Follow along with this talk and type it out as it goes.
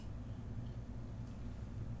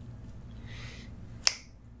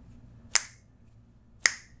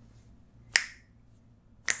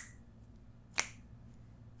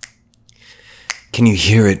Can you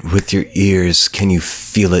hear it with your ears? Can you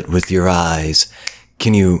feel it with your eyes?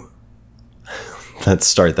 Can you... Let's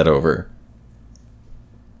start that over.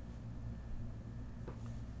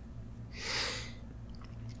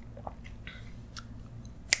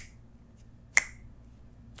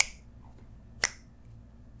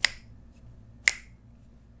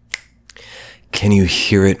 Can you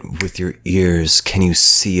hear it with your ears? Can you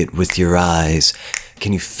see it with your eyes?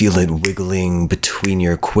 Can you feel it wiggling between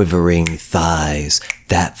your quivering thighs?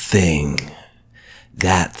 That thing.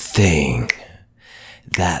 That thing.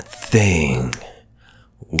 That thing.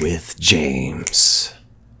 With James.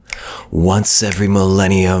 Once every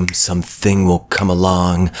millennium, something will come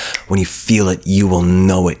along. When you feel it, you will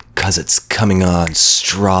know it, 'cause it's coming on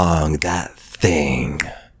strong. That thing.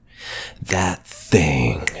 That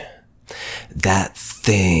thing. That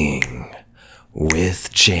thing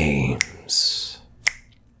with James.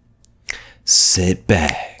 Sit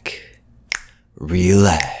back,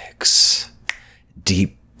 relax,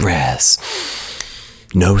 deep breaths,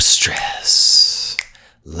 no stress.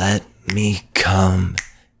 Let me come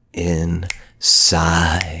inside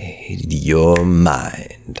your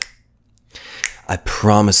mind. I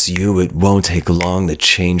promise you it won't take long, the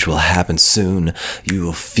change will happen soon. You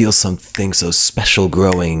will feel something so special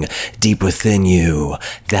growing deep within you.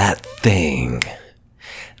 That thing.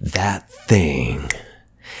 That thing.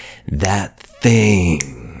 That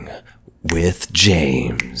thing with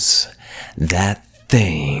James. That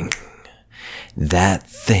thing. That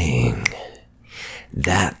thing.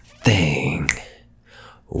 That thing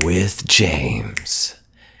with James.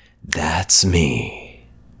 That's me.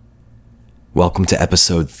 Welcome to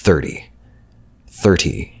episode 30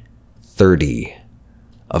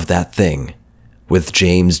 of That Thing with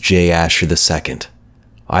James J. Asher II.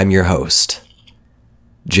 I'm your host,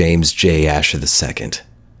 James J. Asher II.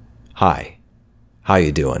 Hi, how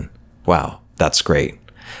you doing? Wow, that's great.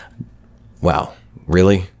 Wow,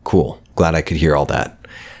 really? Cool. Glad I could hear all that.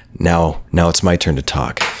 Now it's my turn to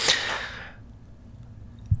talk.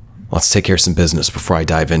 Let's take care of some business before I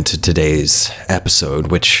dive into today's episode,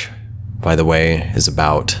 which, by the way, is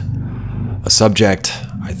about a subject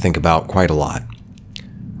I think about quite a lot.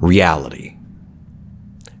 Reality.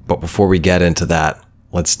 But before we get into that,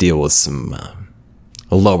 let's deal with some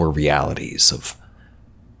lower realities of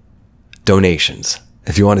donations.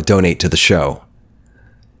 If you want to donate to the show,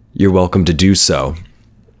 you're welcome to do so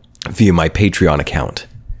via my Patreon account.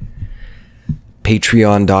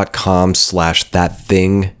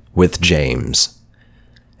 Patreon.com/thatthingwithjames.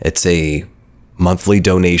 It's a monthly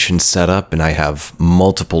donation setup, and I have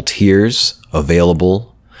multiple tiers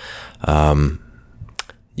available. You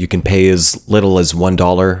can pay as little as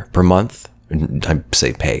 $1 per month.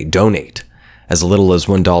 Donate as little as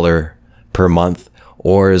 $1 per month,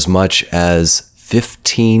 or as much as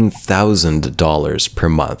 $15,000 per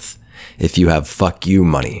month if you have fuck you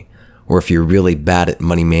money, or if you're really bad at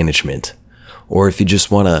money management, or if you just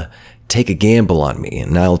want to take a gamble on me.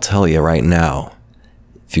 And I'll tell you right now,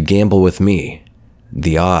 if you gamble with me,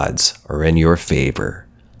 the odds are in your favor.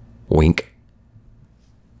 Wink.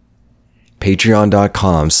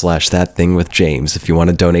 Patreon.com/thatthingwithjames if you want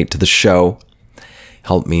to donate to the show.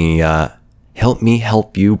 Help me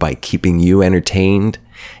help you by keeping you entertained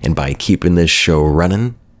and by keeping this show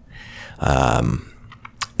running.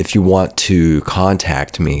 If you want to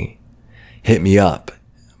contact me, hit me up.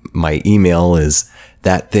 My email is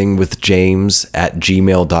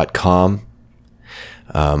thatthingwithjames@gmail.com.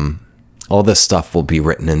 All this stuff will be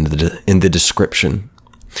written in the description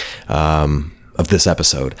of this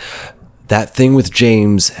episode.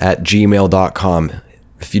 Thatthingwithjames@gmail.com.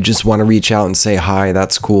 If you just want to reach out and say hi,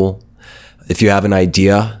 that's cool. If you have an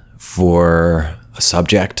idea for a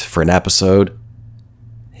subject for an episode,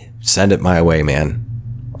 send it my way, man.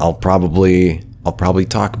 I'll probably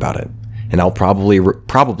talk about it, and I'll probably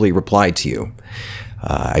reply to you.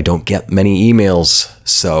 I don't get many emails,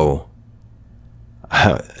 so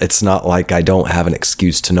it's not like I don't have an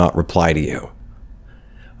excuse to not reply to you.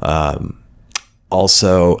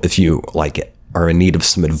 Also, if you are in need of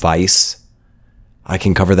some advice, I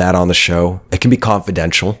can cover that on the show. It can be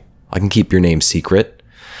confidential. I can keep your name secret,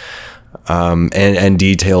 and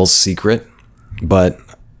details secret, but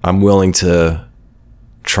I'm willing to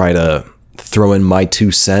try to throw in my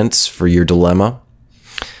 2 cents for your dilemma.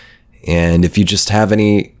 And if you just have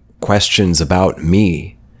any questions about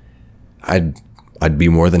me, I'd be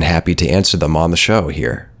more than happy to answer them on the show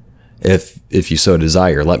here. If you so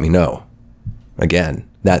desire, let me know. Again,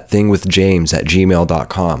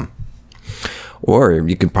 thatthingwithjames@gmail.com. Or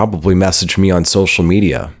you can probably message me on social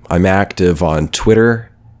media. I'm active on Twitter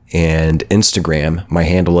and Instagram. My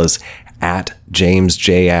handle is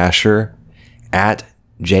 @JamesJAsher, at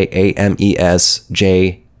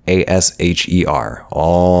JamesJasher,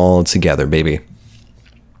 all together, baby.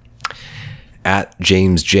 At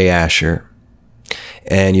James J. Asher.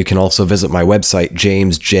 And you can also visit my website,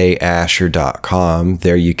 jamesjasher.com.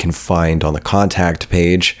 There you can find on the contact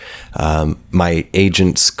page my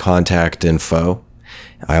agent's contact info.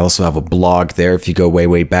 I also have a blog there. If you go way,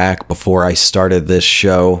 way back before I started this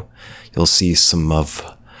show, you'll see some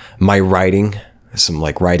of my writing, some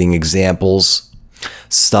like writing examples,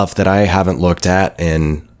 stuff that I haven't looked at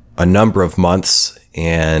in a number of months.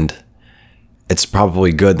 And it's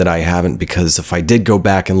probably good that I haven't, because if I did go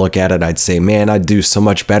back and look at it, I'd say, man, I'd do so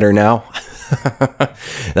much better now.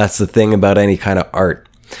 That's the thing about any kind of art,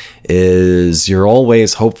 is you're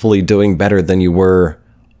always hopefully doing better than you were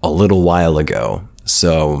a little while ago.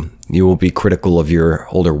 So you will be critical of your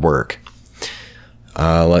older work.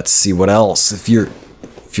 Let's see what else. If you're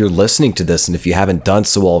listening to this, and if you haven't done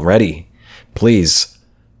so already, please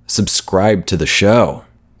subscribe to the show.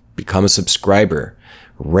 Become a subscriber.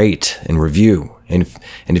 Rate and review. And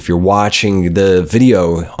if you're watching the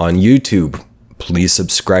video on YouTube, please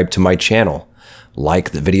subscribe to my channel.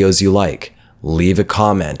 Like the videos you like. Leave a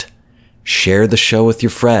comment. Share the show with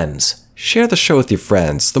your friends. Share the show with your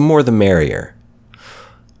friends. The more the merrier.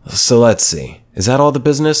 So let's see. Is that all the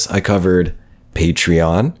business? I covered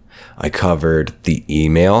Patreon. I covered the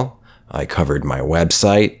email. I covered my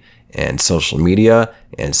website and social media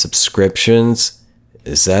and subscriptions.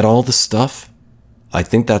 Is that all the stuff? I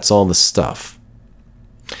think that's all the stuff.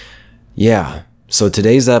 Yeah. So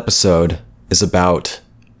today's episode is about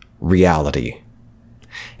reality.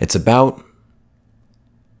 It's about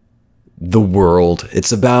the world.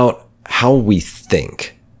 It's about how we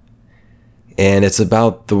think. And it's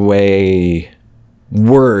about the way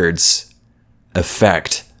words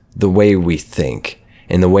affect the way we think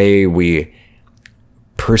and the way we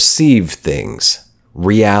perceive things.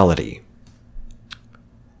 Reality.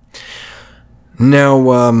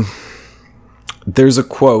 Now, there's a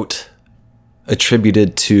quote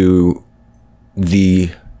attributed to the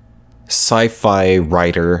sci-fi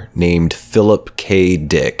writer named Philip K.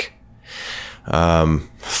 Dick.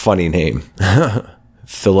 Funny name.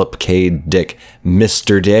 Philip K. Dick.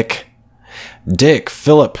 Mr. Dick. Dick.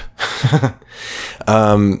 Philip.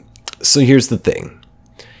 So here's the thing.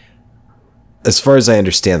 As far as I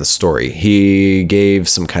understand the story, he gave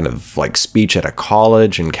some kind of like speech at a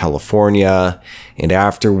college in California, and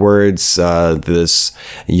afterwards, this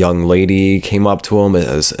young lady came up to him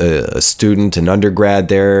as a student, an undergrad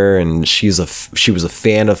there, and she was a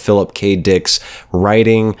fan of Philip K. Dick's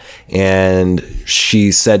writing, and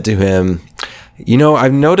she said to him, "You know,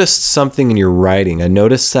 I've noticed something in your writing. I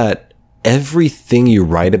noticed that everything you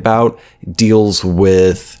write about deals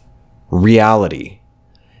with reality."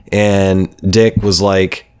 And Dick was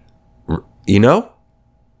like, "You know,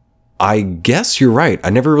 I guess you're right. I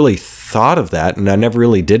never really thought of that, and I never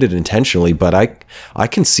really did it intentionally, but I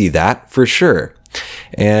can see that for sure."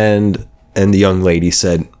 And the young lady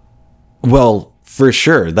said, "Well, for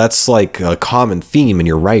sure. That's like a common theme in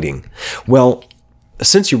your writing. Well,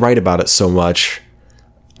 since you write about it so much,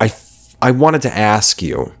 I wanted to ask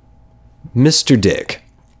you, Mr. Dick,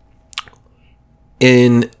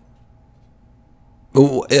 in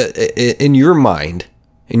your mind,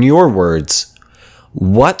 in your words,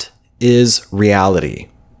 what is reality?"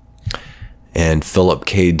 And Philip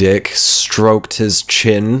K. Dick stroked his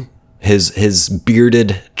chin, his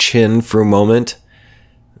bearded chin for a moment,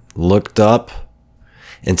 looked up,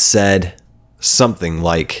 and said something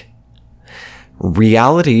like,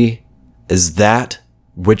 "Reality is that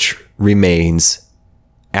which remains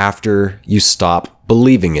after you stop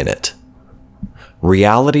believing in it.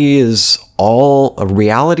 Reality is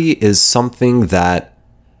something that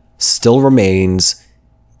still remains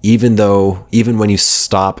even when you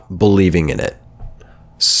stop believing in it."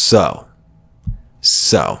 So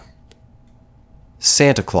Santa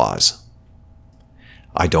Claus.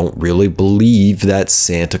 I don't really believe that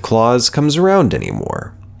Santa Claus comes around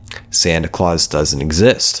anymore. Santa Claus doesn't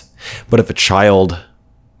exist. But if a child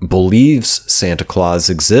believes Santa Claus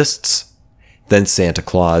exists, then Santa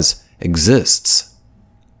Claus exists.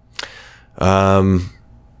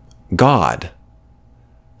 God.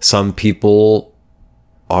 Some people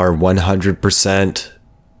are 100%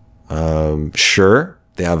 sure.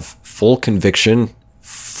 They have full conviction,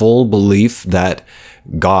 full belief that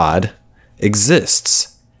God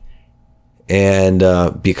exists. And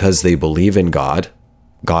because they believe in God,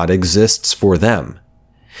 God exists for them.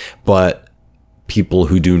 But people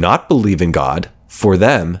who do not believe in God, for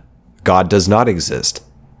them, God does not exist,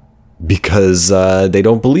 because they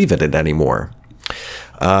don't believe in it anymore.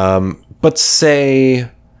 But say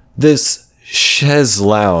this chaise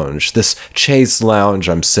lounge, this chaise lounge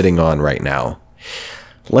I'm sitting on right now,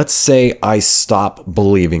 let's say I stop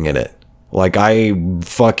believing in it. Like I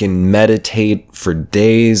fucking meditate for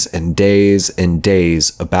days and days and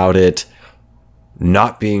days about it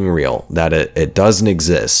not being real, that it doesn't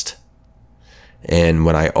exist. And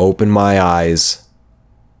when I open my eyes,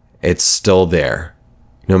 it's still there.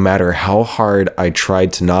 No matter how hard I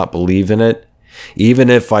tried to not believe in it, even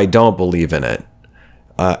if I don't believe in it,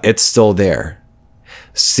 it's still there.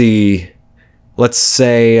 See, let's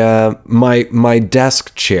say my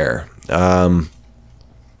desk chair.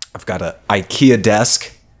 I've got an IKEA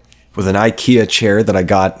desk with an IKEA chair that I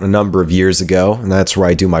got a number of years ago, and that's where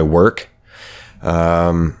I do my work.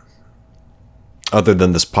 Other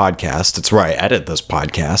than this podcast, it's where I edit this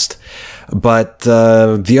podcast. But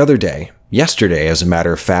the other day, yesterday, as a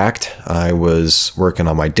matter of fact, I was working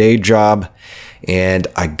on my day job, and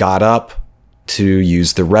I got up to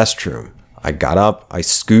use the restroom. I got up, I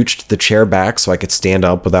scooched the chair back so I could stand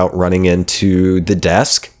up without running into the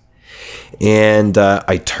desk. And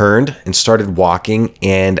I turned and started walking,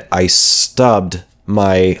 and I stubbed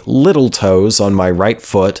my little toes on my right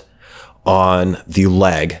foot on the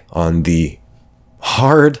leg, on the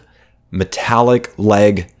hard metallic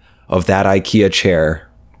leg of that IKEA chair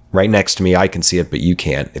right next to me. I can see it, but you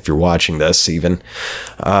can't if you're watching this even.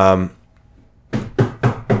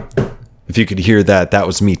 If you could hear that, that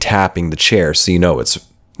was me tapping the chair, so you know it's,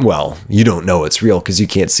 well, you don't know it's real because you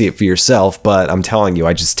can't see it for yourself, but I'm telling you,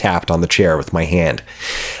 I just tapped on the chair with my hand.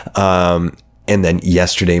 And then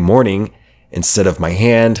yesterday morning, instead of my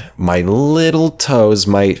hand, my little toes,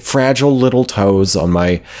 my fragile little toes on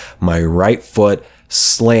my right foot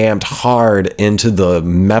slammed hard into the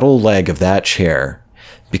metal leg of that chair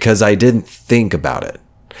because I didn't think about it.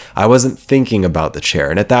 I wasn't thinking about the chair,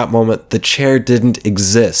 and at that moment, the chair didn't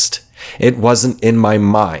exist. It wasn't in my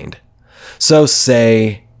mind. So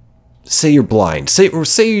say you're blind. Say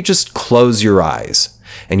you just close your eyes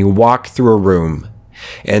and you walk through a room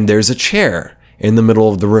and there's a chair in the middle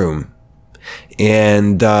of the room.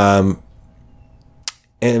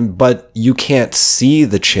 But you can't see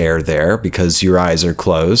the chair there because your eyes are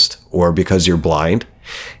closed or because you're blind,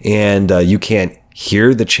 and you can't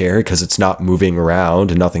hear the chair because it's not moving around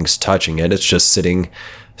and nothing's touching it. It's just sitting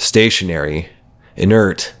stationary,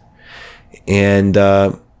 inert. And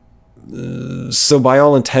so by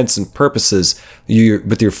all intents and purposes,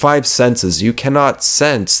 with your five senses, you cannot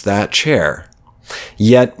sense that chair.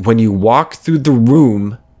 Yet when you walk through the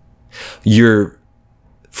room, your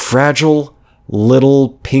fragile little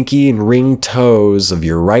pinky and ring toes of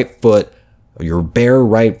your right foot, your bare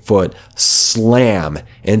right foot, slam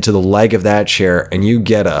into the leg of that chair, and you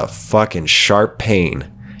get a fucking sharp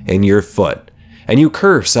pain in your foot. And you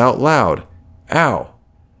curse out loud. Ow.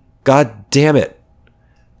 God damn it.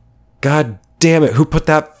 God damn it. Who put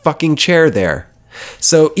that fucking chair there?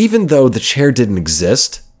 So even though the chair didn't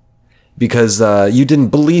exist, because you didn't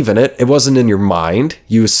believe in it, it wasn't in your mind.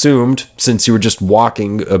 You assumed, since you were just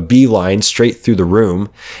walking a beeline straight through the room,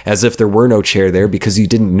 as if there were no chair there because you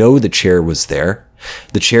didn't know the chair was there.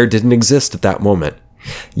 The chair didn't exist at that moment.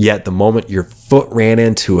 Yet the moment your foot ran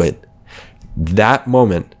into it, that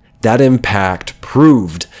moment, that impact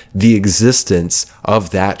proved the existence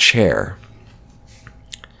of that chair.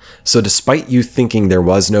 So despite you thinking there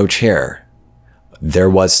was no chair, there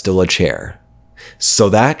was still a chair. So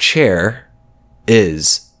that chair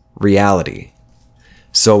is reality.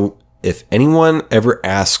 So if anyone ever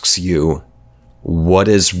asks you, what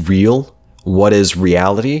is real? What is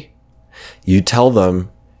reality? You tell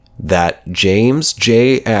them that James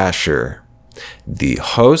J. Asher, the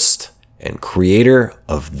host and creator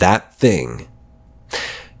of That Thing,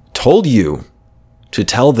 told you to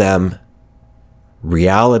tell them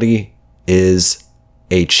reality is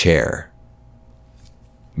a chair.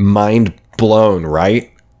 Mind blown,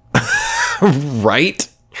 right? Right?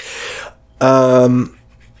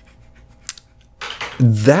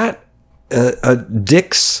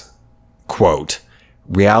 Dick's quote,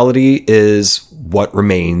 reality is what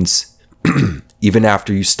remains even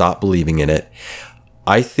after you stop believing in it.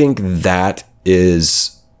 I think that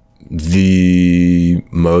is the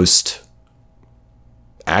most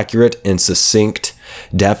accurate and succinct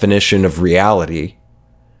definition of reality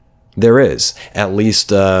there is, at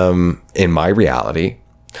least in my reality,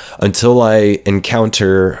 until I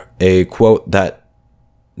encounter a quote that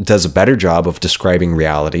does a better job of describing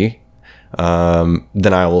reality.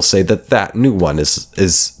 Then I will say that new one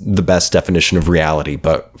is the best definition of reality.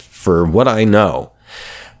 But for what I know,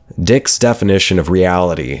 Dick's definition of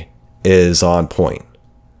reality is on point.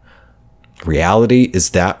 Reality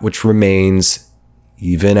is that which remains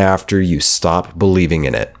even after you stop believing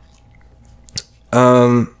in it.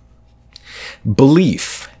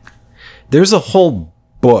 Belief. There's a whole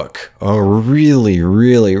book, a really,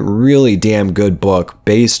 really, really damn good book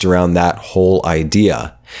based around that whole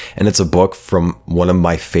idea. And it's a book from one of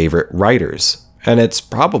my favorite writers. And it's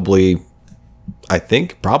probably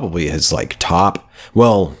his like top,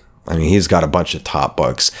 well, I mean, he's got a bunch of top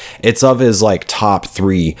books. It's of his like top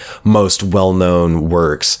 3 most well-known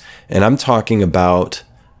works. And I'm talking about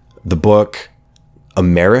the book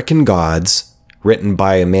American Gods, written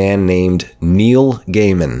by a man named Neil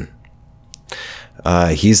Gaiman.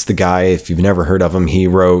 He's the guy, if you've never heard of him, he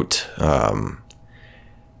wrote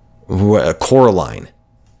Coraline.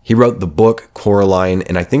 He wrote the book Coraline,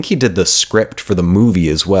 and I think he did the script for the movie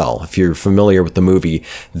as well. If you're familiar with the movie,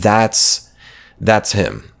 that's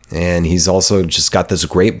him. And he's also just got this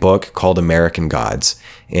great book called American Gods.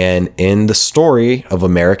 And in the story of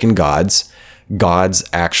American Gods, gods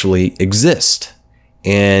actually exist.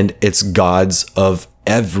 And it's gods of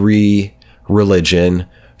every religion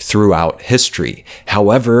throughout history.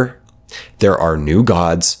 However, there are new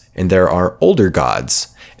gods and there are older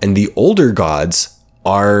gods. And the older gods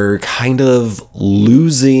are kind of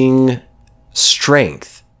losing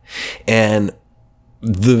strength. And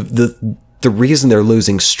the reason they're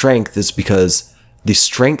losing strength is because the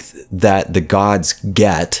strength that the gods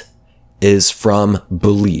get is from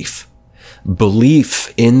belief.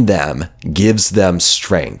 Belief in them gives them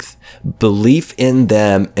strength. Belief in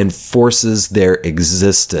them enforces their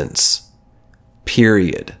existence.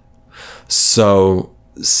 Period. So,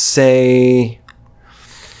 say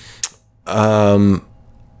only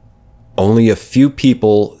a few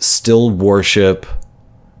people still worship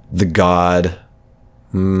the god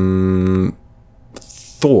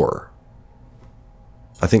Thor.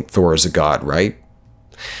 I think Thor is a god, right?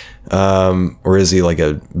 Or is he like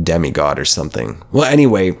a demigod or something? Well,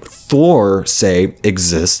 anyway, Thor, say,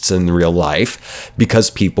 exists in real life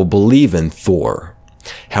because people believe in Thor.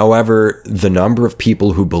 However, the number of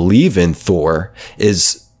people who believe in Thor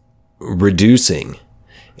is reducing.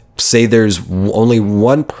 Say there's only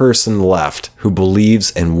one person left who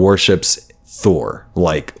believes and worships Thor,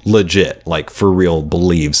 like legit, like for real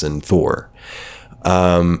believes in Thor.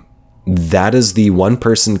 That is the one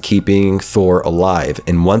person keeping Thor alive.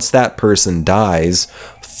 And once that person dies,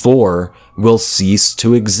 Thor will cease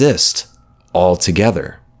to exist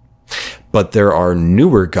altogether. But there are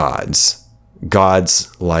newer gods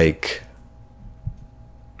like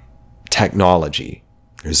technology.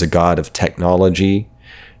 There's a god of technology.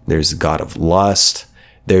 There's a god of lust.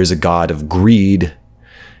 There's a god of greed.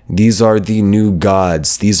 These are the new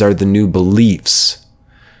gods. These are the new beliefs.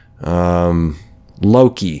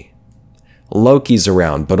 Loki's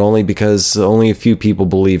around, but only because only a few people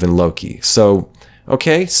believe in Loki. So,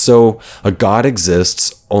 okay, so a god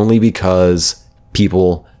exists only because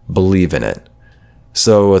people believe in it.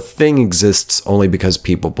 So a thing exists only because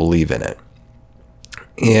people believe in it.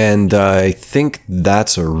 And I think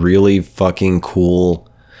that's a really fucking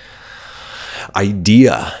cool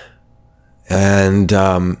idea. And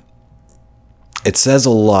it says a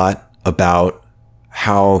lot about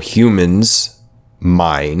how humans'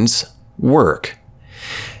 minds work.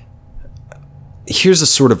 Here's a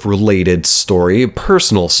sort of related story, a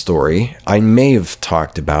personal story. I may have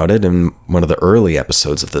talked about it in one of the early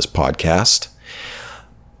episodes of this podcast.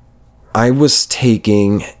 I was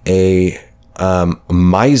taking a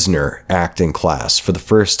Meisner acting class for the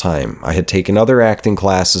first time. I had taken other acting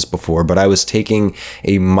classes before, but I was taking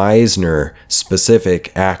a Meisner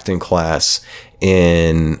specific acting class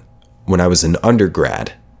when I was in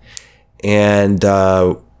undergrad. And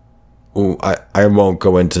I won't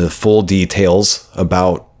go into full details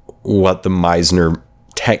about what the Meisner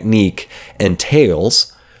technique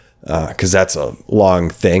entails, because that's a long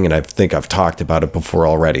thing, and I think I've talked about it before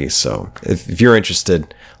already. So if you're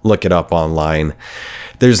interested, look it up online.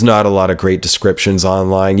 There's not a lot of great descriptions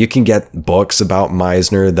online. You can get books about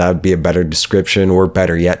Meisner. That would be a better description, or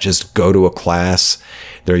better yet, just go to a class.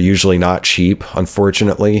 They're usually not cheap,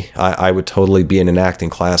 unfortunately. I would totally be in an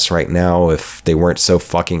acting class right now if they weren't so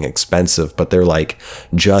fucking expensive, but they're like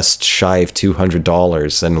just shy of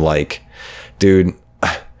 $200. And like, dude,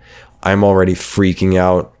 I'm already freaking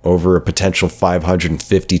out over a potential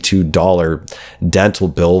 $552 dental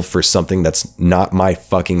bill for something that's not my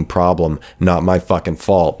fucking problem, not my fucking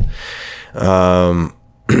fault. So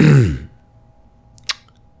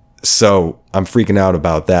I'm freaking out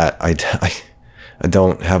about that. I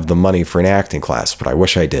don't have the money for an acting class, but I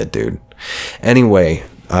wish I did, dude. Anyway,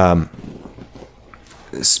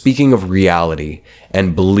 speaking of reality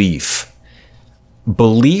and belief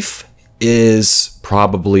is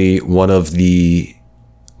probably one of the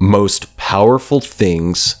most powerful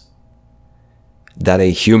things that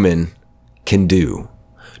a human can do.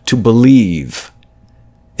 To believe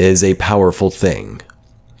is a powerful thing.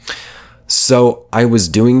 So I was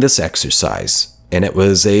doing this exercise, and it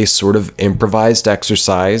was a sort of improvised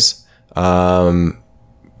exercise,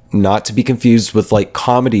 not to be confused with like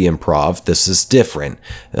comedy improv. This is different.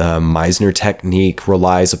 Meisner technique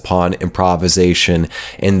relies upon improvisation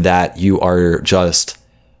in that you are just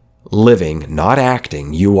living, not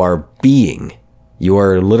acting. You are being. You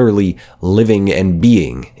are literally living and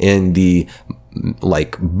being in the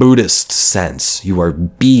like Buddhist sense. You are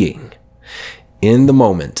being in the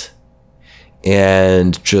moment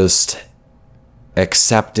and just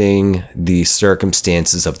accepting the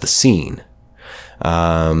circumstances of the scene.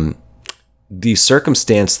 The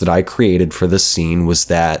circumstance that I created for this scene was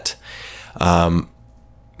that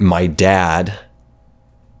my dad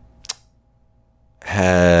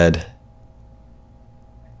had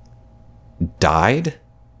died.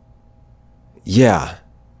 Yeah,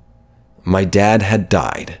 my dad had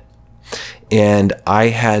died, and I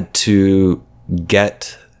had to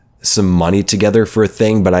get some money together for a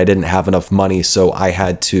thing, but I didn't have enough money, so I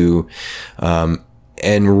had to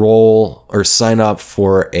enroll or sign up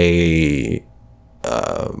for a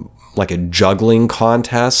like a juggling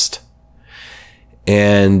contest,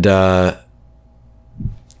 and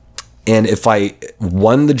if I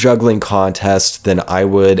won the juggling contest, then I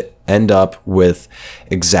would end up with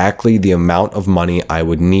exactly the amount of money I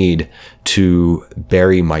would need to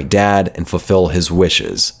bury my dad and fulfill his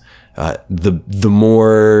wishes. The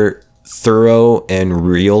more thorough and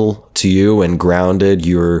real to you and grounded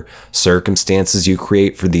your circumstances you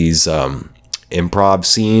create for these improv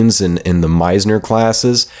scenes in the Meisner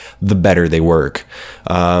classes, the better they work.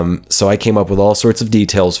 So I came up with all sorts of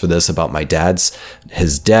details for this about my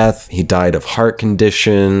his death. He died of heart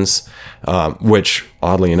conditions, which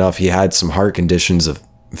oddly enough, he had some heart conditions a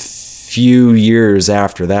few years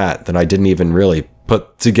after that I didn't even really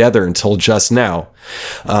put together until just now.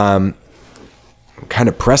 Kind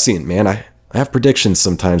of prescient, man. I have predictions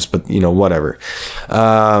sometimes, but whatever.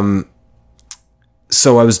 So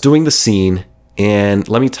I was doing the scene, and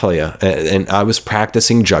let me tell you, and I was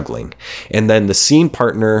practicing juggling, and then the scene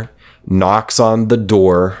partner knocks on the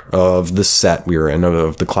door of the set we were in,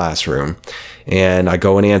 of the classroom, and I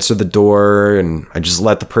go and answer the door, and I just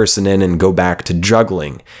let the person in and go back to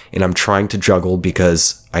juggling. And I'm trying to juggle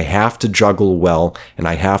because I have to juggle well, and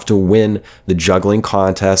I have to win the juggling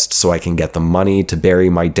contest so I can get the money to bury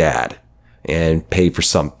my dad and pay for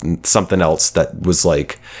something else that was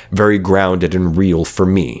like very grounded and real for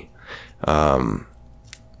me.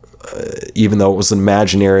 Even though it was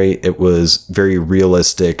imaginary, it was very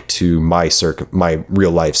realistic to my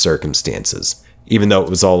real life circumstances. Even though it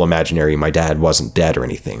was all imaginary, my dad wasn't dead or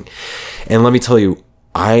anything. And let me tell you,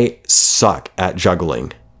 I suck at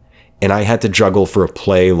juggling. And I had to juggle for a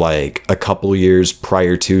play like a couple years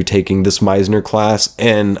prior to taking this Meisner class.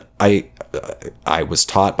 And I was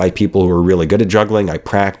taught by people who were really good at juggling. I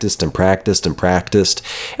practiced and practiced and practiced,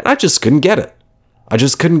 and I just couldn't get it.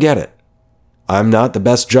 I'm not the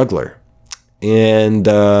best juggler. And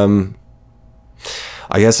I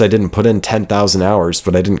guess I didn't put in 10,000 hours,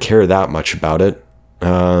 but I didn't care that much about it.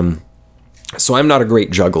 So I'm not a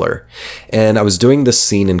great juggler. And I was doing this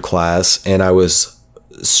scene in class, and I was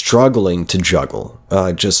struggling to juggle,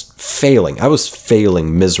 just failing. I was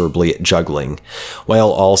failing miserably at juggling,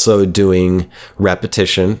 while also doing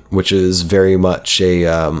repetition, which is very much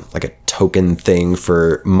a like a token thing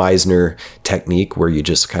for Meisner technique, where you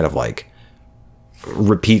just kind of like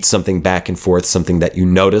repeat something back and forth, something that you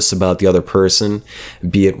notice about the other person,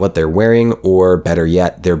 be it what they're wearing, or better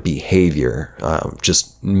yet, their behavior.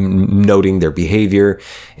 Just noting their behavior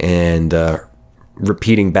and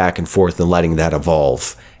repeating back and forth and letting that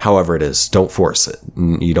evolve. However it is, don't force it.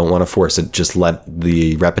 You don't want to force it. Just let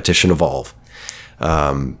the repetition evolve.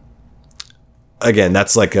 Again,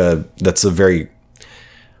 that's a very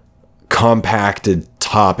compacted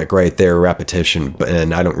topic right there, repetition,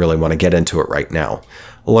 and I don't really want to get into it right now.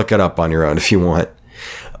 Look it up on your own if you want.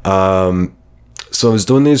 So I was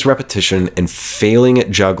doing these repetition and failing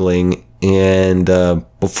at juggling, and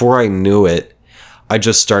before I knew it, I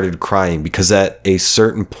just started crying, because at a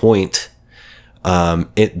certain point,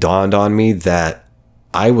 it dawned on me that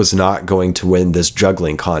I was not going to win this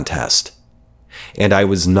juggling contest, and I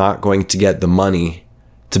was not going to get the money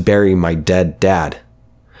to bury my dead dad.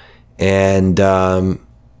 And I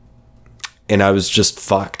was just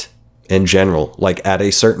fucked in general. Like, at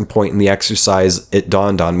a certain point in the exercise, it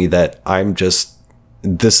dawned on me that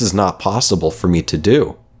this is not possible for me to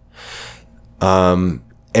do. And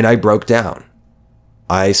I broke down.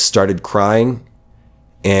 I started crying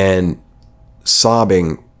and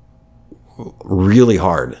sobbing really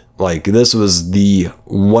hard. Like, this was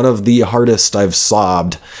one of the hardest I've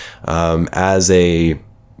sobbed as a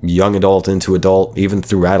young adult into adult, even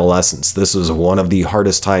through adolescence. This was one of the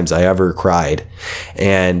hardest times I ever cried.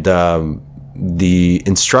 And the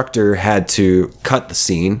instructor had to cut the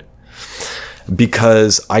scene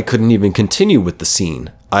because I couldn't even continue with the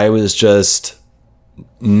scene. I was just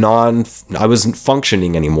I wasn't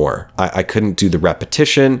functioning anymore. I couldn't do the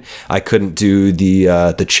repetition. I couldn't do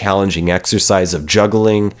the challenging exercise of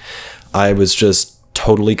juggling. I was just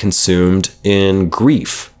totally consumed in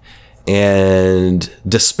grief and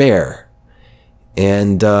despair.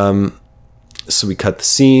 And so we cut the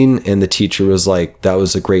scene, and the teacher was like, that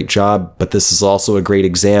was a great job, but this is also a great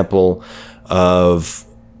example of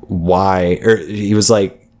why, or he was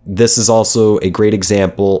like, this is also a great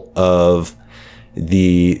example of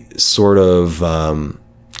the sort of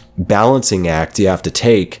balancing act you have to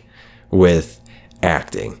take with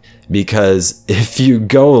acting. Because if you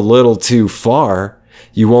go a little too far,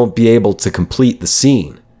 you won't be able to complete the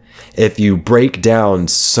scene. If you break down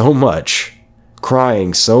so much,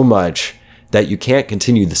 crying so much that you can't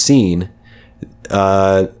continue the scene,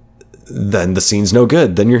 then the scene's no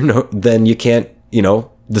good. Then you can't,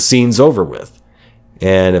 the scene's over with.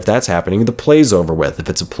 And if that's happening, the play's over with, if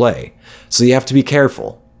it's a play. So you have to be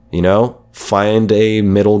careful, find a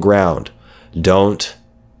middle ground. Don't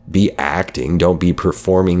be acting, don't be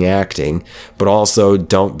performing acting, but also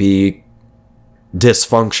don't be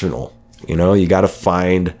dysfunctional. You got to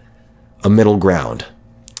find a middle ground.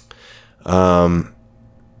 And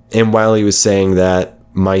while he was saying that,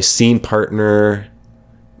 my scene partner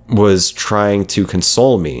was trying to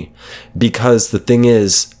console me, because the thing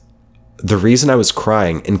is, the reason I was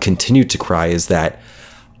crying and continued to cry is that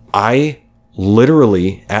I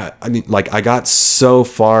literally, I got so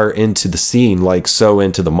far into the scene, so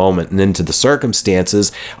into the moment and into the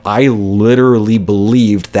circumstances, I literally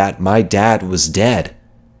believed that my dad was dead.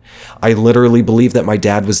 I literally believed that my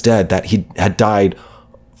dad was dead, that he had died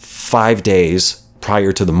 5 days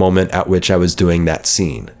prior to the moment at which I was doing that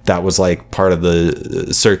scene. That was part of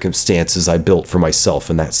the circumstances I built for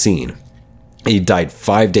myself in that scene. He died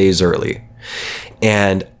 5 days early,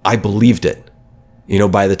 and I believed it.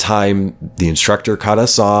 By the time the instructor cut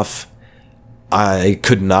us off, I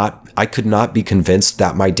could not be convinced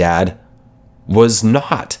that my dad was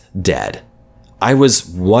not dead. I was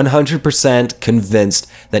 100% convinced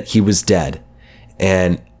that he was dead.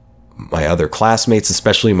 And my other classmates,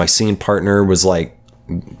 especially my scene partner, was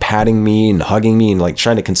patting me and hugging me and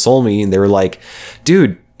trying to console me. And they were like,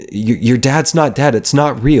 dude, your dad's not dead. It's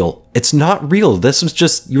not real. It's not real.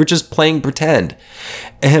 You were just playing pretend.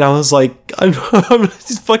 And I was like,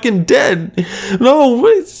 he's fucking dead. No,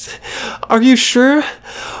 are you sure?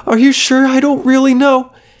 Are you sure? I don't really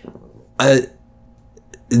know.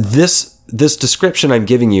 This description I'm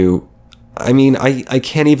giving you, I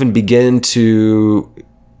can't even begin to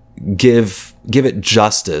give it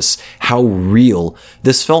justice how real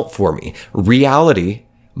this felt for me.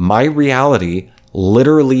 My reality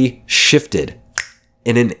literally shifted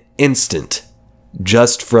in an instant,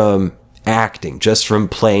 just from acting, just from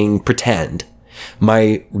playing pretend.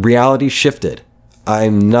 My reality shifted.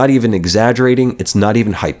 I'm not even exaggerating. It's not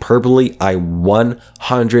even hyperbole. I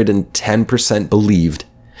 110% believed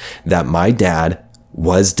that my dad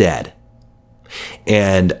was dead.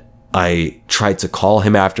 And I tried to call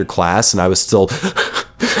him after class, and I was still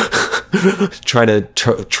trying to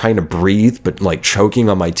breathe, but choking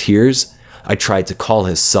on my tears. I tried to call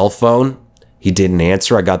his cell phone. He didn't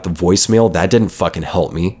answer. I got the voicemail. That didn't fucking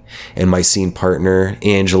help me. And my scene partner,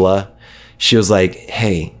 Angela, she was like,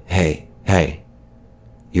 hey,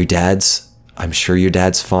 I'm sure your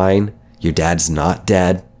dad's fine. Your dad's not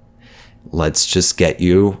dead. Let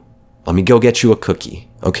me go get you a cookie.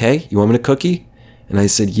 Okay? You want me a cookie? And I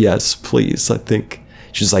said, yes, please. I think.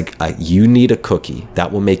 She's like, you need a cookie.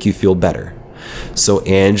 That will make you feel better. So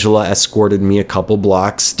Angela escorted me a couple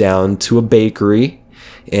blocks down to a bakery,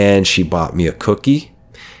 and she bought me a cookie,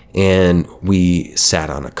 and we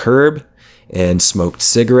sat on a curb and smoked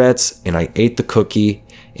cigarettes, and I ate the cookie,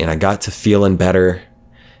 and I got to feeling better.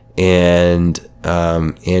 And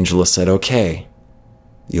Angela said, okay,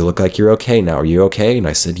 you look like you're okay now. Are you okay? And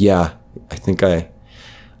I said, yeah, I think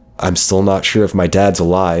I'm still not sure if my dad's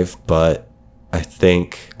alive, but I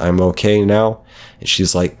think I'm okay now. And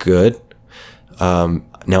she's like, good.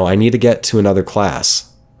 Now I need to get to another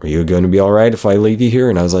class. Are you going to be all right if I leave you here?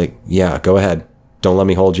 And I was like, yeah, go ahead. Don't let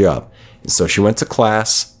me hold you up. And so she went to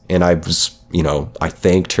class, and I was, I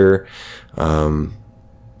thanked her,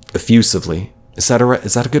 effusively. Is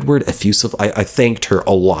that a good word? Effusive. I thanked her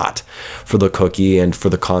a lot for the cookie and for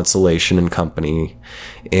the consolation and company.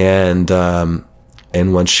 And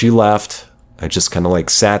when she left, I just kind of like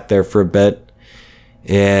sat there for a bit,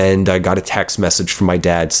 and I got a text message from my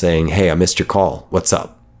dad saying, "Hey, I missed your call. What's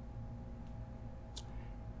up?"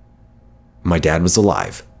 My dad was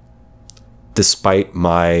alive, despite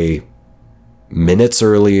my minutes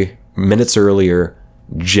earlier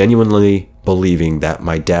genuinely believing that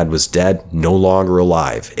my dad was dead, no longer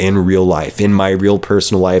alive, in real life, in my real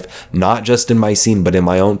personal life, not just in my scene, but in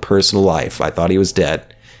my own personal life. I thought he was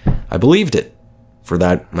dead. I believed it for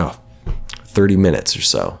that 30 minutes or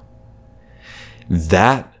so.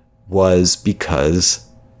 That was because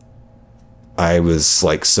I was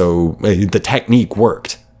like, so the technique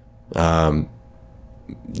worked.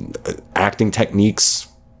 Acting techniques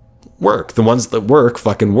work. The ones that work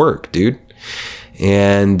fucking work, dude.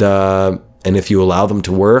 And if you allow them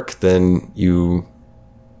to work, then you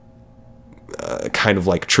kind of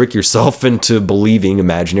like trick yourself into believing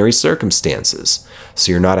imaginary circumstances.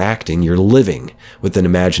 So you're not acting, you're living within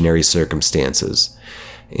imaginary circumstances.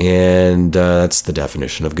 And that's the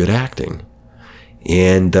definition of good acting.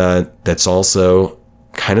 And that's also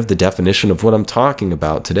kind of the definition of what I'm talking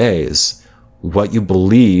about today, is what you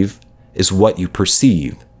believe is what you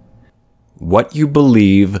perceive. What you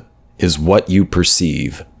believe is what you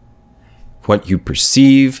perceive. What you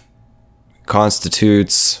perceive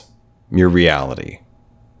constitutes your reality.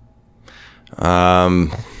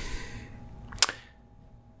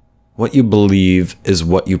 What you believe is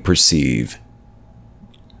what you perceive.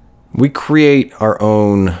 We create our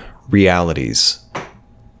own realities.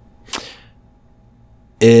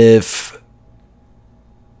 If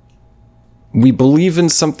we believe in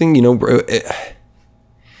something,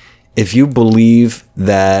 if you believe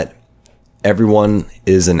that everyone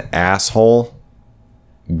is an asshole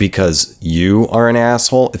because you are an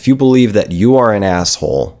asshole, if you believe that you are an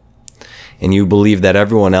asshole and you believe that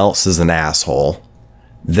everyone else is an asshole,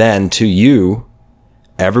 then to you,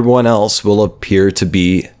 everyone else will appear to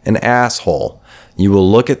be an asshole. You will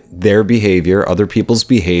look at their behavior, other people's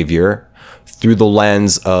behavior, through the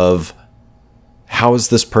lens of, how is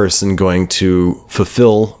this person going to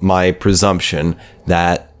fulfill my presumption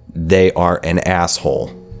that they are an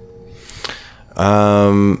asshole?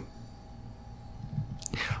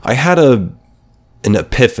 I had an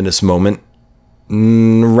epiphanous moment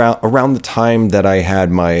around the time that I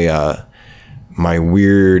had my my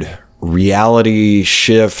weird reality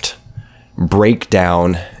shift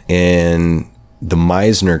breakdown in the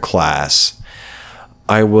Meisner class.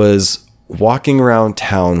 I was walking around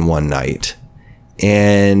town one night,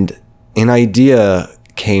 and an idea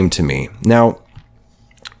came to me. Now,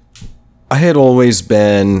 I had always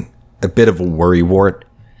been a bit of a worrywart,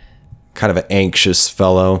 kind of an anxious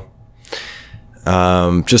fellow,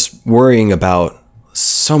 just worrying about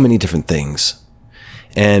so many different things.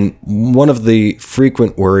 And one of the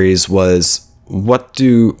frequent worries was, what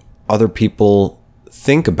do other people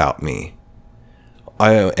think about me?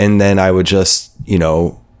 And then I would just,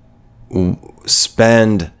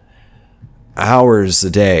 spend hours a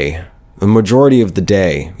day, the majority of the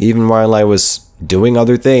day, even while I was doing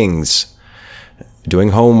other things, doing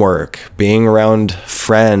homework, being around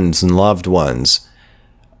friends and loved ones.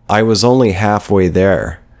 I was only halfway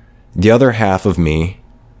there. The other half of me,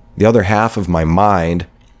 the other half of my mind,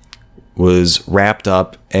 was wrapped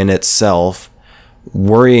up in itself,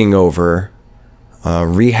 worrying over,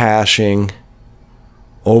 rehashing,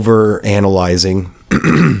 over-analyzing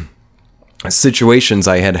situations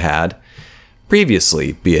I had had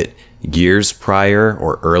previously, be it years prior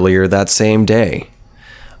or earlier that same day.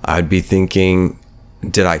 I'd be thinking,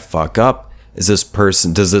 did I fuck up? Does this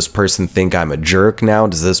person think I'm a jerk now?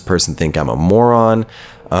 Does this person think I'm a moron?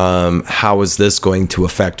 How is this going to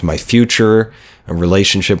affect my future, a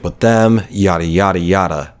relationship with them? Yada, yada,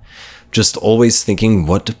 yada. Just always thinking,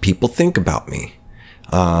 what do people think about me?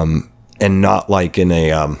 And not like in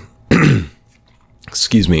a,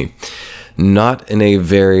 excuse me, not in a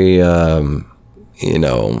very,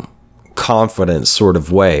 confident sort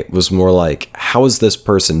of way. It was more like, how is this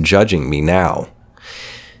person judging me now?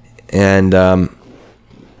 And that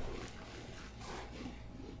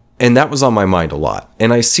was on my mind a lot.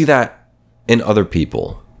 And I see that in other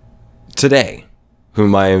people today,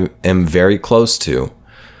 whom I am very close to.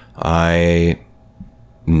 I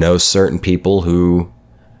know certain people who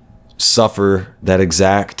suffer that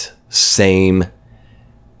exact same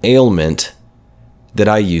ailment that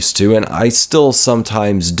I used to, and I still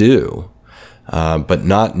sometimes do, but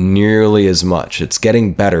not nearly as much. It's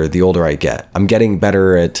getting better the older I get. I'm getting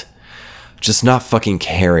better at just not fucking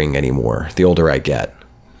caring anymore the older I get.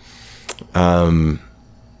 Not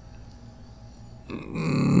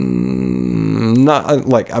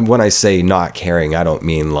like, when I say not caring, I don't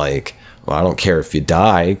mean like, well, I don't care if you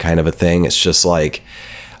die kind of a thing. It's just like,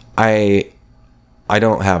 I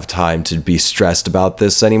don't have time to be stressed about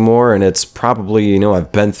this anymore. And it's probably,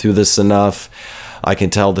 I've been through this enough. I can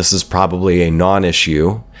tell this is probably a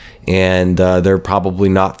non-issue, and they're probably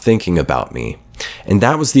not thinking about me. And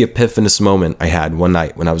that was the epiphanous moment I had one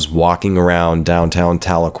night when I was walking around downtown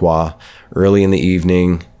Tahlequah early in the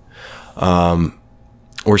evening.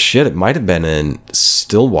 Or shit, it might have been in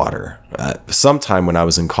Stillwater. Sometime when I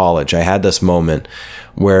was in college, I had this moment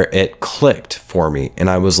where it clicked for me. And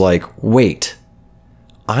I was like, wait,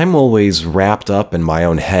 I'm always wrapped up in my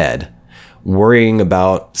own head, worrying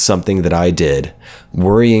about something that I did,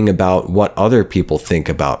 worrying about what other people think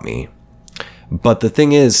about me. But the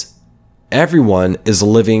thing is, everyone is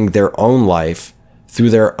living their own life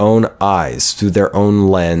through their own eyes, through their own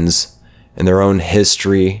lens, and their own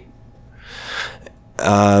history,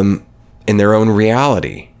 in their own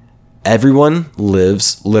reality. Everyone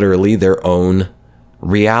lives literally their own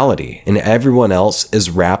reality, and everyone else is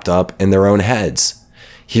wrapped up in their own heads.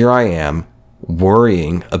 Here I am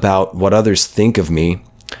worrying about what others think of me,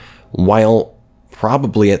 while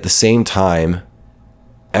probably at the same time,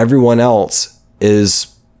 everyone else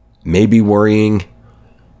is maybe worrying,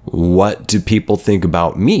 what do people think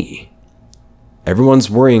about me? Everyone's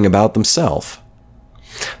worrying about themselves.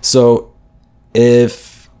 So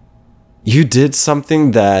if you did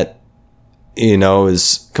something that,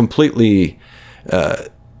 is completely,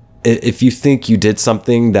 if you think you did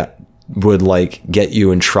something that would like get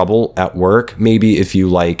you in trouble at work, maybe if you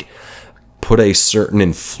like put a certain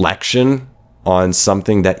inflection on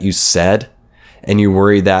something that you said, and you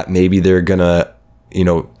worry that maybe they're gonna,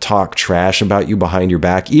 talk trash about you behind your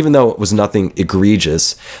back, even though it was nothing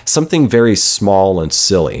egregious, something very small and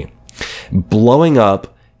silly, blowing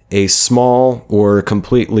up a small or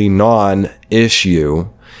completely non-issue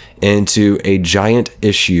into a giant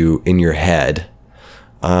issue in your head.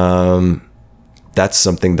 That's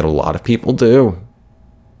something that a lot of people do.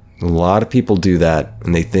 A lot of people do that,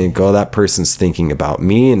 and they think, oh, that person's thinking about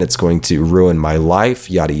me and it's going to ruin my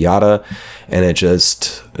life, yada yada, and it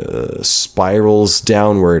just spirals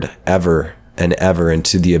downward ever and ever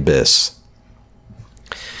into the abyss.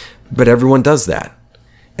 But everyone does that.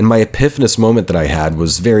 And my epiphanous moment that I had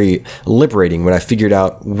was very liberating when I figured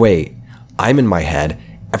out, wait, I'm in my head,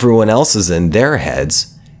 everyone else is in their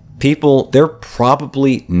heads. People, they're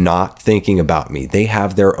probably not thinking about me. They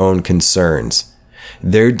have their own concerns.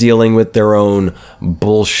 They're dealing with their own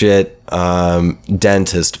bullshit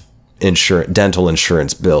dental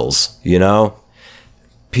insurance bills,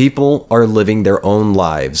 People are living their own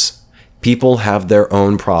lives. People have their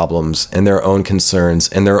own problems and their own concerns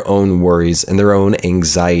and their own worries and their own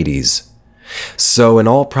anxieties. So in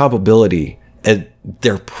all probability,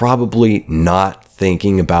 they're probably not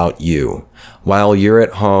thinking about you while you're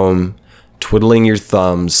at home twiddling your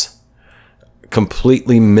thumbs,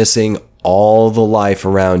 completely missing all the life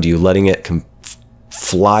around you, letting it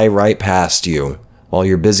fly right past you while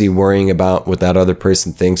you're busy worrying about what that other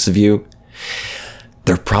person thinks of you.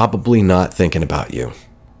 They're probably not thinking about you.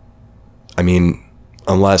 I mean,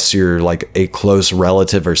 unless you're like a close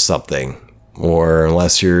relative or something, or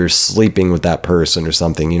unless you're sleeping with that person or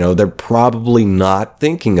something, they're probably not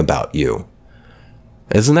thinking about you.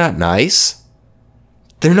 Isn't that nice?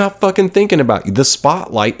 They're not fucking thinking about you. The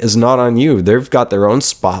spotlight is not on you. They've got their own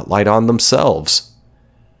spotlight on themselves.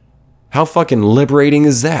 How fucking liberating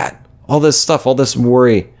is that? All this stuff, all this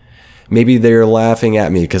worry. Maybe they're laughing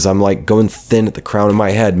at me because I'm like going thin at the crown of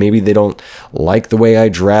my head. Maybe they don't like the way I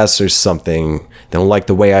dress or something. They don't like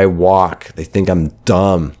the way I walk. They think I'm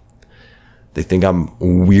dumb. They think I'm a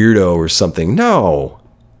weirdo or something. No,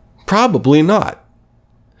 probably not.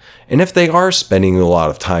 And if they are spending a lot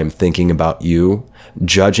of time thinking about you,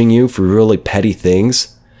 judging you for really petty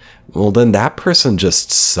things, well, then that person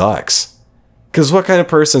just sucks. Because what kind of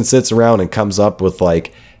person sits around and comes up with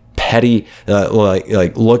like petty,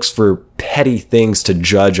 like looks for petty things to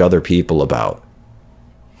judge other people about?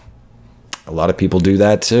 A lot of people do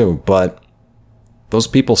that too, but those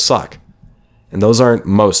people suck. And those aren't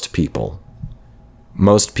most people.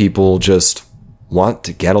 Most people just want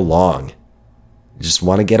to get along. Just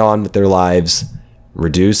want to get on with their lives,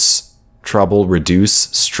 reduce trouble, reduce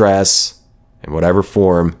stress in whatever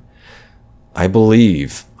form. I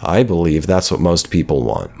believe that's what most people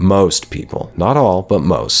want. Most people. Not all, but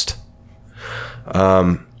most.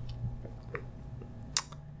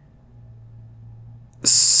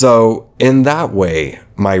 So in that way,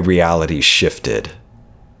 my reality shifted.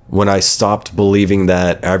 when I stopped believing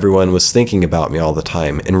that everyone was thinking about me all the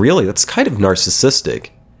time. And really, that's kind of narcissistic.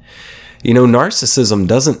 You know, narcissism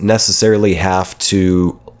doesn't necessarily have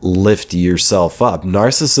to lift yourself up.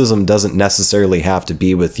 Narcissism doesn't necessarily have to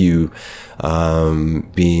be with you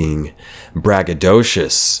being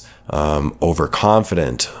braggadocious,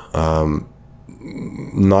 overconfident.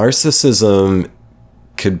 Narcissism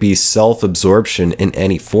could be self-absorption in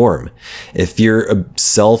any form. If you're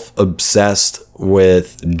self-obsessed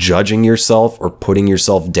with judging yourself or putting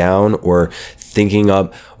yourself down or thinking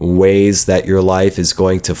up ways that your life is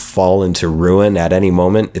going to fall into ruin at any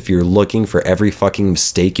moment, if you're looking for every fucking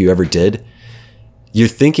mistake you ever did, you're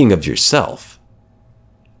thinking of yourself.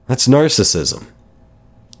 That's narcissism.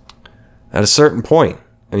 At a certain point,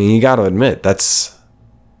 I mean, you got to admit,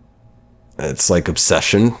 it's like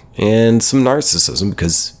obsession and some narcissism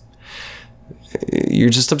because you're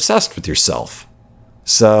just obsessed with yourself.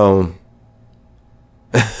 So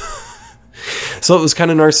it was kind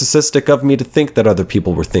of narcissistic of me to think that other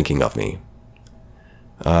people were thinking of me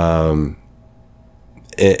in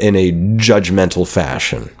a judgmental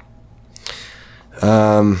fashion.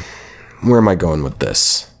 Where am I going with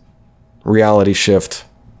this? Reality shift.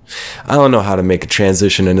 I don't know how to make a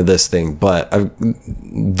transition into this thing, but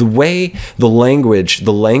the way the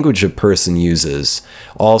language a person uses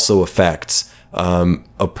also affects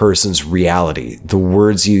a person's reality. The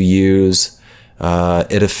words you use,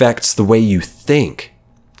 it affects the way you think,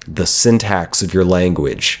 the syntax of your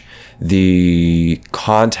language, the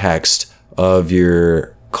context of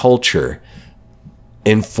your culture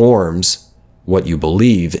informs what you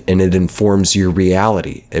believe, and it informs your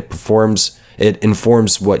reality. It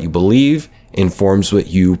informs what you believe, informs what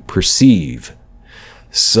you perceive.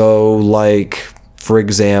 So, like, for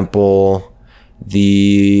example,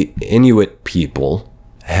 the Inuit people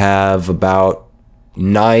have about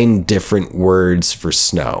 9 different words for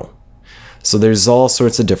snow. So there's all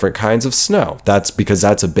sorts of different kinds of snow. That's because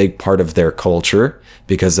that's a big part of their culture,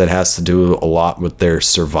 because it has to do a lot with their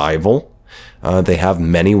survival. They have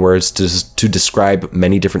many words to describe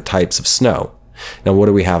many different types of snow. Now, what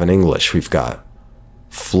do we have in English? We've got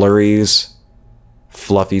flurries,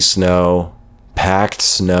 fluffy snow, packed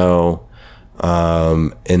snow,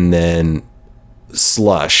 and then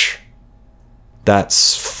slush.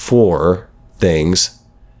 That's 4 things.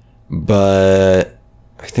 But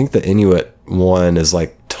I think the Inuit one is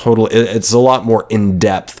like total. It's a lot more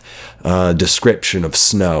in-depth description of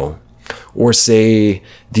snow. Or say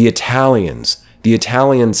the Italians. The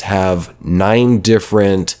Italians have 9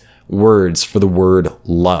 different words for the word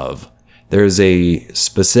love. There's a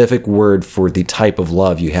specific word for the type of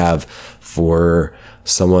love you have for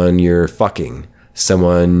someone you're fucking,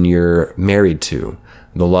 someone you're married to,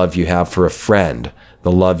 the love you have for a friend,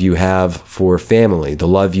 the love you have for family, the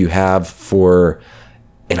love you have for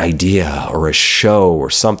an idea or a show or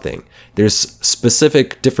something. There's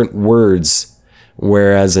specific different words,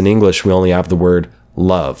 whereas in English we only have the word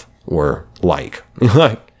love or like.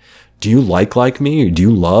 Like, do you like me? Or do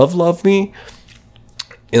you love me?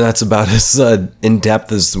 And that's about as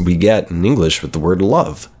in-depth as we get in English with the word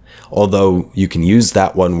love. Although you can use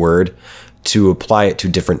that one word to apply it to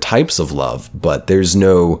different types of love, but there's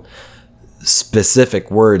no specific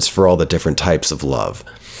words for all the different types of love.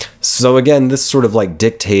 So again, this sort of like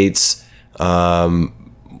dictates the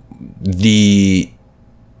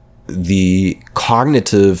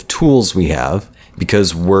cognitive tools we have,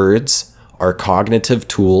 because words are cognitive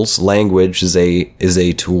tools. Language is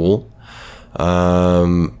a tool,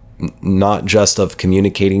 not just of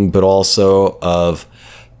communicating, but also of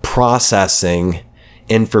processing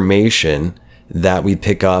information that we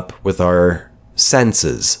pick up with our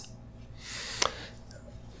senses.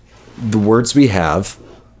 The words we have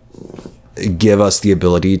give us the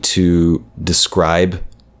ability to describe,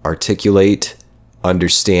 articulate,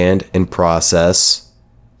 understand, and process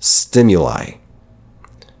stimuli.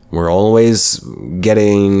 We're always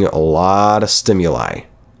getting a lot of stimuli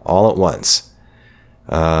all at once.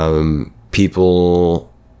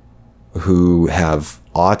 People who have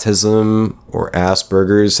autism or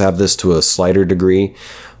Asperger's have this to a slighter degree,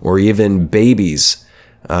 or even babies.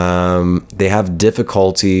 They have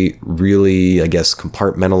difficulty really, I guess,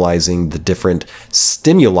 compartmentalizing the different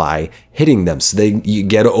stimuli hitting them. So you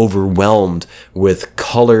get overwhelmed with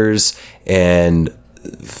colors and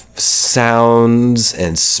sounds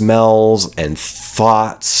and smells and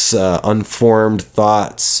thoughts, unformed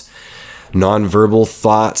thoughts, nonverbal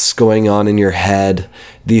thoughts going on in your head,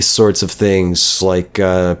 these sorts of things. Like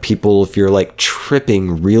people, if you're like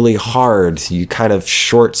tripping really hard, you kind of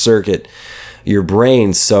short circuit your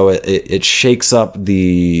brain, so it shakes up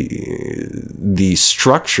the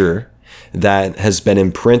structure that has been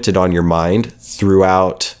imprinted on your mind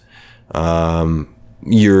throughout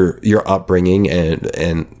your upbringing and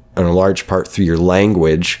in a large part through your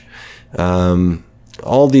language.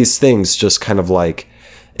 All these things just kind of like,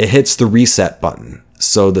 it hits the reset button.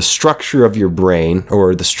 So the structure of your brain,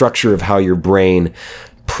 or the structure of how your brain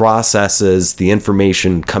processes the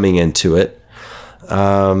information coming into it,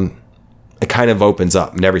 it kind of opens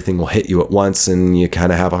up and everything will hit you at once and you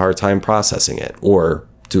kind of have a hard time processing it. Or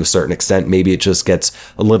to a certain extent, maybe it just gets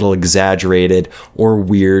a little exaggerated or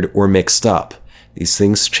weird or mixed up. These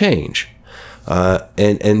things change.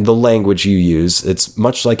 And the language you use, it's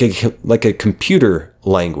much like a computer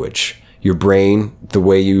language. Your brain, the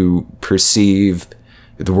way you perceive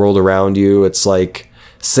the world around you, it's like,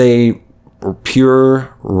 say,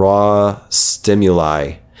 pure raw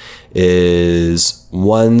stimuli is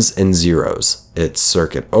ones and zeros. It's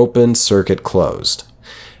circuit open, circuit closed.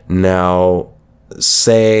 Now,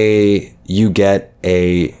 say you get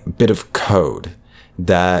a bit of code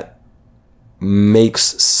that makes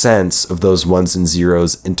sense of those ones and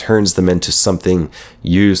zeros and turns them into something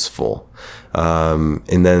useful.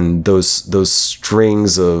 And then those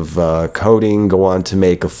strings of coding go on to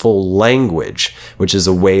make a full language, which is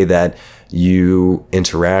a way that you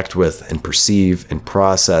interact with and perceive and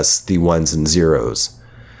process the ones and zeros.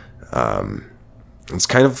 It's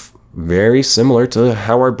kind of very similar to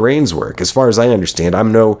how our brains work. As far as I understand,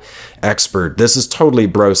 I'm no expert. This is totally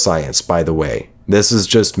bro science, by the way. This is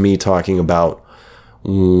just me talking about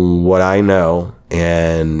what I know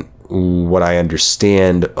and what I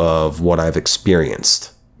understand of what I've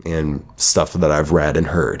experienced and stuff that I've read and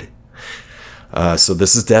heard. So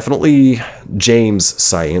this is definitely James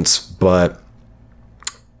science, but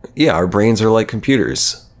yeah, our brains are like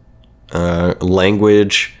computers.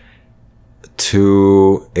 Language,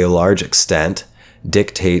 to a large extent,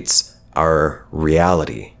 dictates our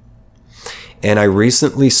reality. And I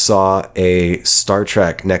recently saw a Star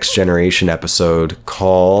Trek Next Generation episode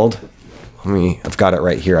called, I've got it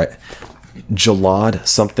right here, Jalad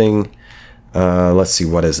something, let's see,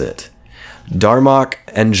 what is it? Darmok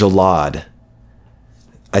and Jalad.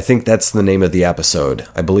 I think that's the name of the episode.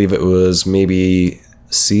 I believe it was maybe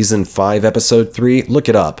season 5, episode 3. Look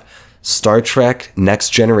it up. Star Trek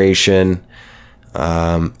Next Generation,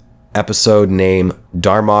 episode name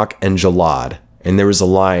Darmok and Jalad. And there was a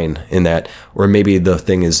line in that, or maybe the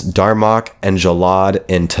thing is Darmok and Jalad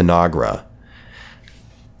in Tanagra.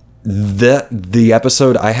 The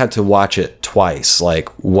episode, I had to watch it twice, like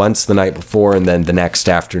once the night before and then the next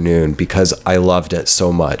afternoon, because I loved it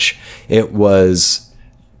so much. It was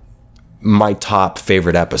my top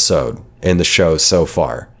favorite episode in the show so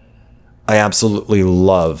far. I absolutely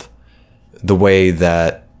love the way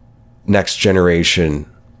that Next Generation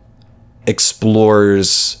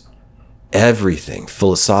explores everything,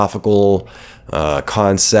 philosophical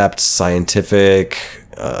concepts, scientific,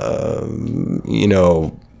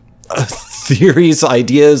 theories,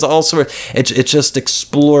 ideas, all sorts. It just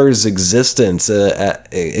explores existence.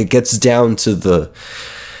 It gets down to the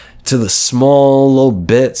small little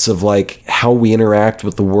bits of like how we interact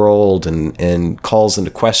with the world and calls into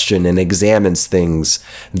question and examines things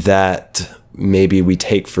that maybe we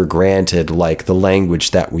take for granted, like the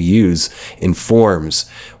language that we use informs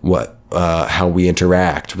how we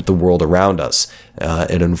interact with the world around us.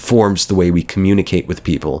 It informs the way we communicate with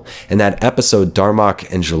people. In that episode,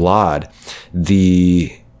 Darmok and Jalad,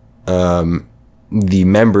 the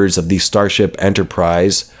members of the Starship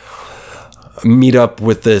Enterprise meet up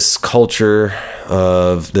with this culture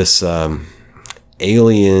of this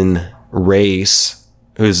alien race,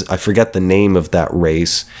 I forget the name of that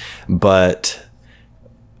race, but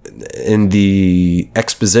in the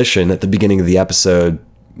exposition at the beginning of the episode,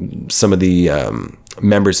 some of the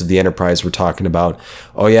members of the Enterprise were talking about,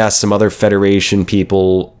 oh yeah, some other Federation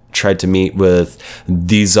people tried to meet with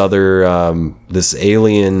these other, this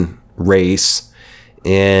alien race,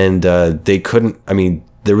 and they couldn't,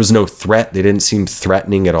 there was no threat. They didn't seem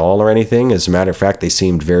threatening at all or anything. As a matter of fact, they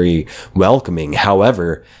seemed very welcoming.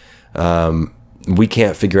 However, we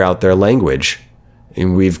can't figure out their language.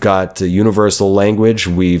 And we've got a universal language.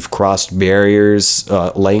 We've crossed barriers,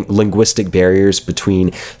 linguistic barriers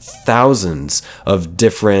between thousands of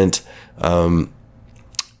different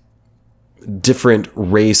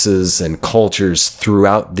races and cultures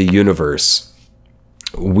throughout the universe.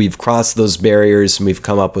 We've crossed those barriers and we've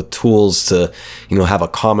come up with tools to, have a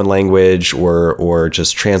common language or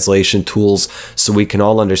just translation tools so we can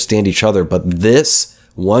all understand each other. But this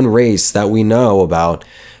one race that we know about,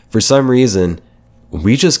 for some reason,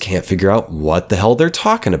 we just can't figure out what the hell they're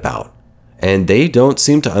talking about. And they don't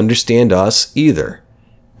seem to understand us either.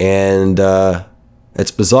 And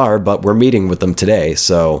It's bizarre, but we're meeting with them today,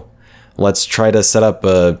 so let's try to set up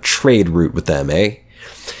a trade route with them, eh?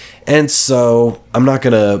 And so I'm not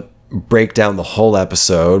going to break down the whole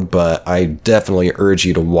episode, but I definitely urge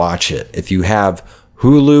you to watch it. If you have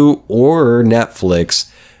Hulu or Netflix,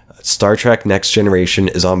 Star Trek Next Generation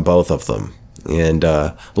is on both of them. And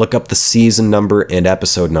look up the season number and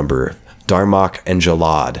episode number, Darmok and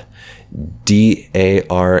Jalad. Darmak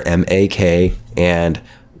and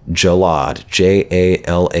Jalad,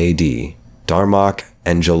 Jalad, Darmok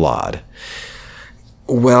and Jalad.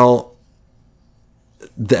 Well,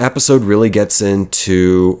 the episode really gets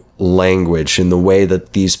into language and the way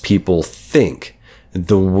that these people think.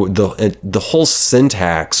 The whole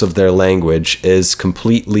syntax of their language is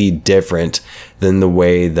completely different than the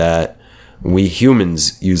way that we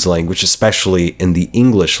humans use language, especially in the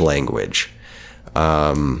English language.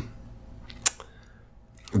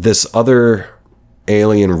 This other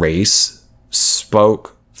alien race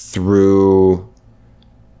spoke through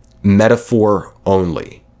metaphor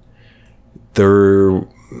only.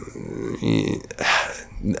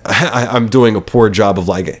 I'm doing a poor job of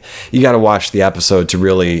you got to watch the episode to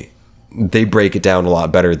really, they break it down a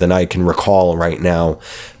lot better than I can recall right now.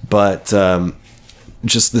 But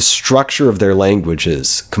just the structure of their language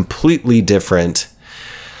is completely different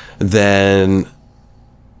than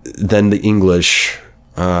the English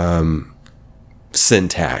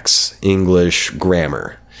syntax, English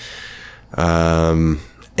grammar.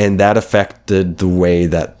 And that affected the way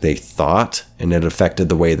that they thought, and it affected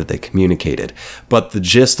the way that they communicated. But the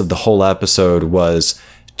gist of the whole episode was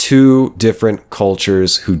two different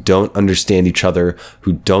cultures who don't understand each other,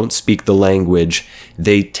 who don't speak the language.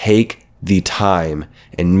 They take the time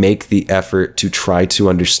and make the effort to try to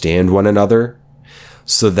understand one another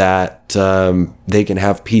so that they can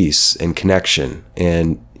have peace and connection.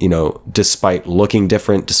 And, despite looking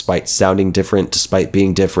different, despite sounding different, despite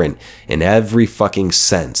being different in every fucking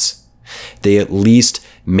sense, they at least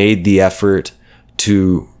made the effort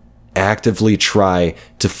to actively try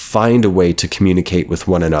to find a way to communicate with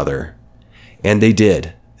one another. And they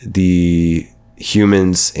did. The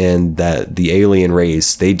humans and the alien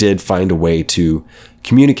race, they did find a way to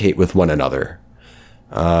communicate with one another.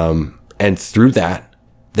 And through that,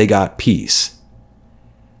 they got peace.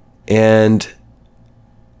 And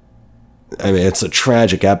I mean, it's a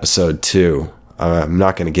tragic episode too. I'm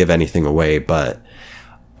not going to give anything away, but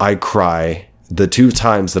I cry. The 2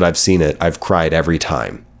 times that I've seen it, I've cried every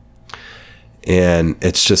time. And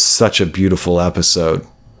it's just such a beautiful episode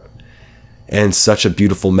and such a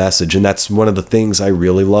beautiful message. And that's one of the things I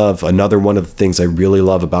really love. Another one of the things I really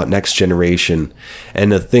love about Next Generation, and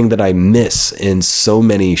the thing that I miss in so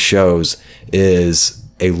many shows, is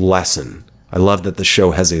a lesson. I love that the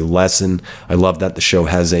show has a lesson. I love that the show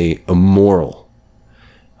has a moral.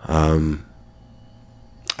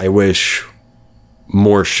 I wish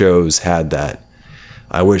more shows had that.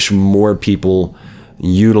 I wish more people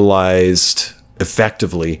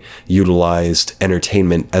effectively utilized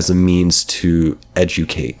entertainment as a means to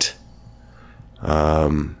educate.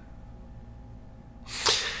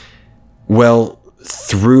 Well,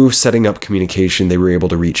 through setting up communication, they were able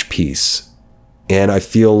to reach peace. And I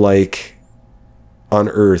feel like on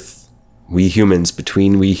Earth, we humans, the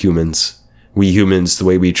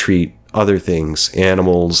way we treat other things,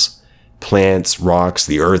 animals, plants, rocks,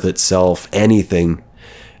 the Earth itself, anything,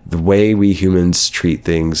 the way we humans treat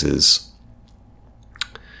things is,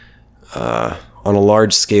 on a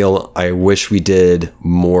large scale, I wish we did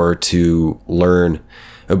more to learn,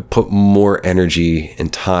 put more energy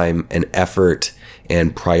and time and effort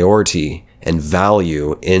and priority and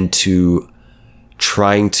value into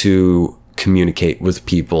trying to communicate with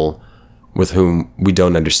people with whom we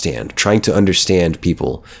don't understand, trying to understand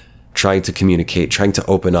people, trying to communicate, trying to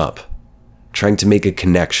open up, trying to make a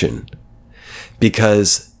connection.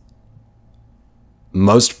 Because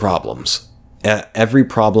most problems, every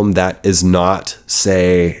problem that is not,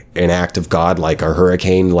 say, an act of God, like a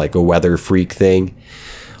hurricane, like a weather freak thing,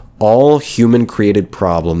 all human created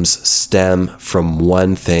problems stem from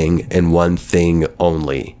one thing and one thing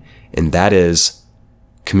only, and that is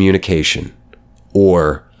communication,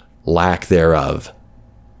 or lack thereof.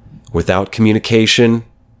 Without communication,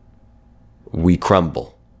 we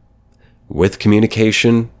crumble. With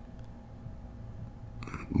communication,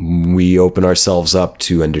 we open ourselves up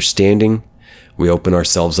to understanding. We open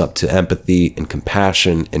ourselves up to empathy and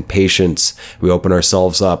compassion and patience. We open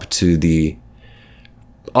ourselves up to the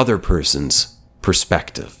other person's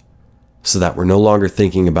perspective, so that we're no longer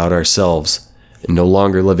thinking about ourselves and no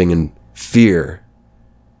longer living in fear,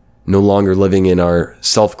 no longer living in our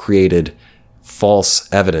self-created false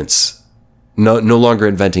evidence, no longer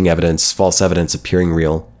inventing evidence, false evidence appearing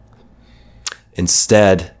real.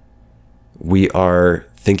 Instead, we are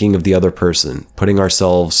thinking of the other person, putting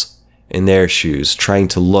ourselves in their shoes, trying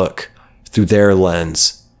to look through their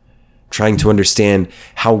lens, trying to understand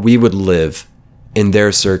how we would live in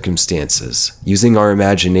their circumstances, using our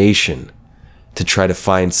imagination to try to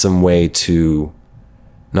find some way to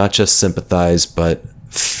not just sympathize, but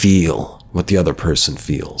feel what the other person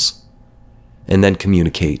feels, and then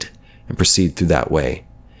communicate and proceed through that way.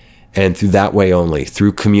 And through that way only,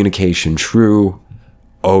 through communication, true,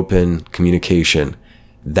 open communication,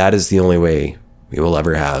 that is the only way we will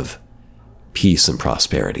ever have peace and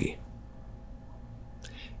prosperity.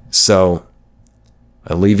 So,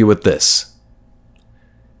 I'll leave you with this.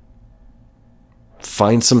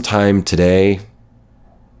 Find some time today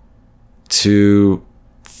to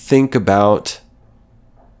think about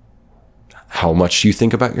how much you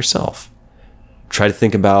think about yourself. Try to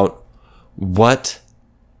think about what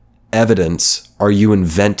evidence are you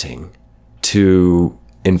inventing to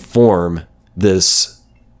inform this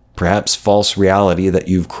perhaps false reality that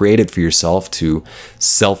you've created for yourself to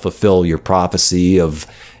self-fulfill your prophecy of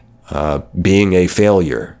being a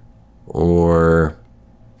failure? Or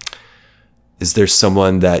is there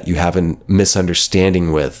someone that you have a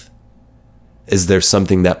misunderstanding with? Is there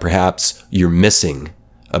something that perhaps you're missing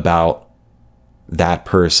about that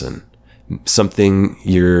person? Something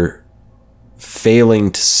you're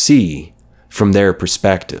failing to see from their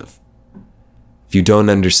perspective? If you don't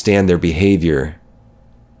understand their behavior,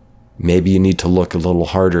 maybe you need to look a little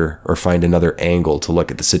harder or find another angle to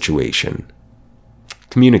look at the situation.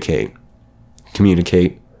 Communicate.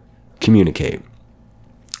 Communicate. Communicate.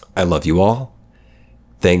 I love you all.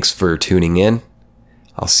 Thanks for tuning in.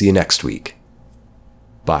 I'll see you next week.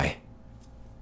 Bye.